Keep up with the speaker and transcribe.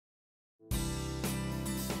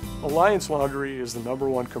Alliance Laundry is the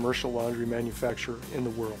 #1 commercial laundry manufacturer in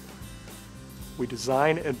the world. We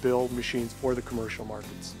design and build machines for the commercial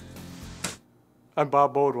markets. I'm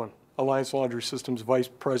Bob Bodwin, Alliance Laundry Systems Vice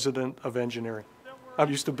President of Engineering. I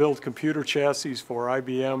used to build computer chassis for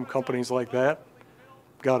IBM, companies like that.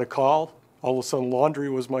 Got a call. All of a sudden,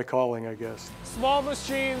 laundry was my calling, I guess. Small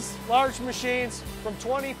machines, large machines, from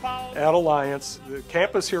 20 pounds. At Alliance, the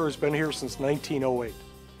campus here has been here since 1908.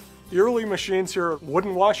 The early machines here are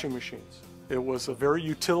wooden washing machines. It was a very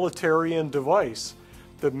utilitarian device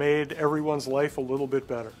that made everyone's life a little bit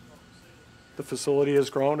better. The facility has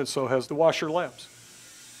grown, and so has the washer labs.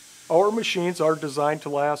 Our machines are designed to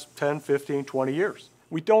last 10, 15, 20 years.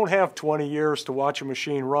 We don't have 20 years to watch a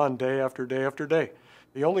machine run day after day after day.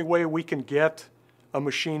 The only way we can get a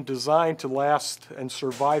machine designed to last and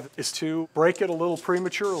survive is to break it a little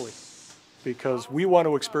prematurely, because we want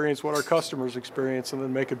to experience what our customers experience and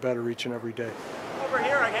then make it better each and every day. Over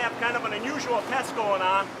here I have kind of an unusual test going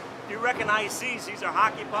on. Do you recognize these? These are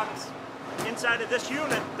hockey pucks. Inside of this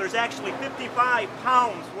unit, there's actually 55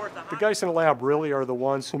 pounds worth of hockey. The guys in the lab really are the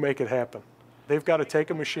ones who make it happen. They've got to take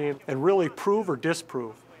a machine and really prove or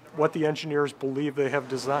disprove what the engineers believe they have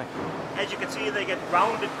designed. As you can see, they get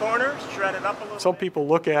rounded corners, shredded up a little Some bit. people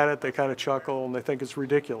look at it, they kind of chuckle, and they think it's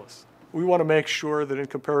ridiculous. We want to make sure that in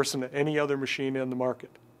comparison to any other machine in the market,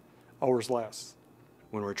 ours lasts.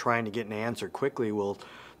 When we're trying to get an answer quickly, we'll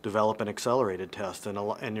develop an accelerated test,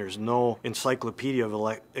 and there's no encyclopedia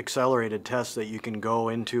of accelerated tests that you can go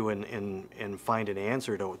into and find an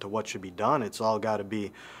answer to what should be done. It's all got to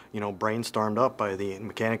be, brainstormed up by the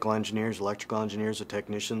mechanical engineers, electrical engineers, the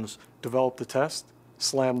technicians. Develop the test,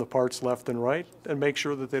 slam the parts left and right, and make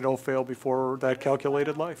sure that they don't fail before that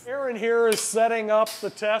calculated life. Aaron here is setting up the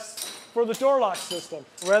test for the door lock system.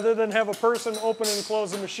 Rather than have a person open and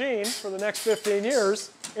close a machine for the next 15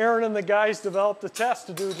 years, Aaron and the guys developed a test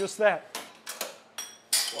to do just that.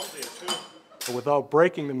 Without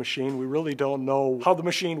breaking the machine, we really don't know how the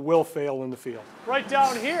machine will fail in the field. Right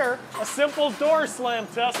down here, a simple door slam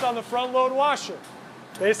test on the front load washer.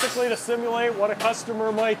 Basically to simulate what a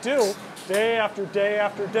customer might do day after day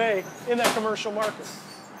after day in that commercial market.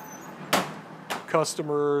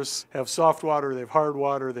 Customers have soft water, they have hard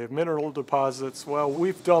water, they have mineral deposits. Well,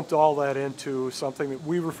 we've dumped all that into something that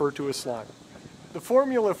we refer to as slime. The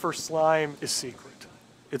formula for slime is secret.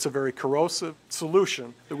 It's a very corrosive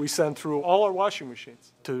solution that we send through all our washing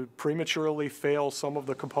machines to prematurely fail some of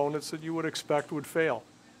the components that you would expect would fail.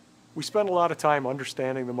 We spend a lot of time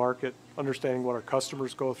understanding the market, understanding what our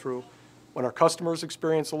customers go through. When our customers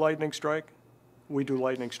experience a lightning strike, we do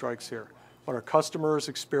lightning strikes here. When our customers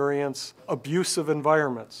experience abusive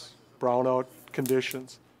environments, brownout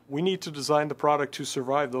conditions, we need to design the product to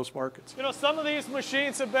survive those markets. Some of these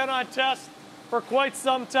machines have been on test for quite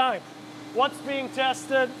some time. What's being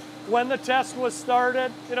tested, when the test was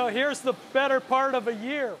started, here's the better part of a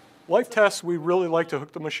year. Life tests, we really like to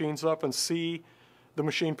hook the machines up and see the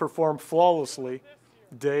machine perform flawlessly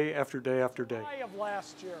day after day after day. July of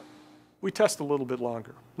last year. We test a little bit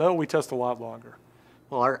longer. No, we test a lot longer.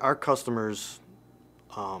 Well, our customers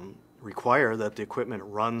require that the equipment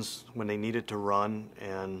runs when they need it to run,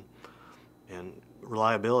 and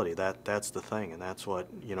reliability, that's the thing, and that's what,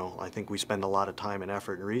 I think we spend a lot of time and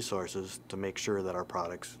effort and resources to make sure that our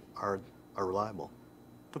products are reliable.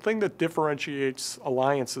 The thing that differentiates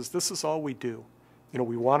Alliance is this is all we do.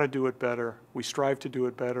 We want to do it better, we strive to do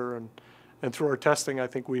it better, and through our testing, I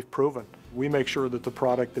think we've proven. We make sure that the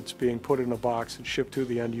product that's being put in a box and shipped to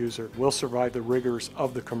the end user will survive the rigors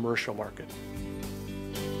of the commercial market.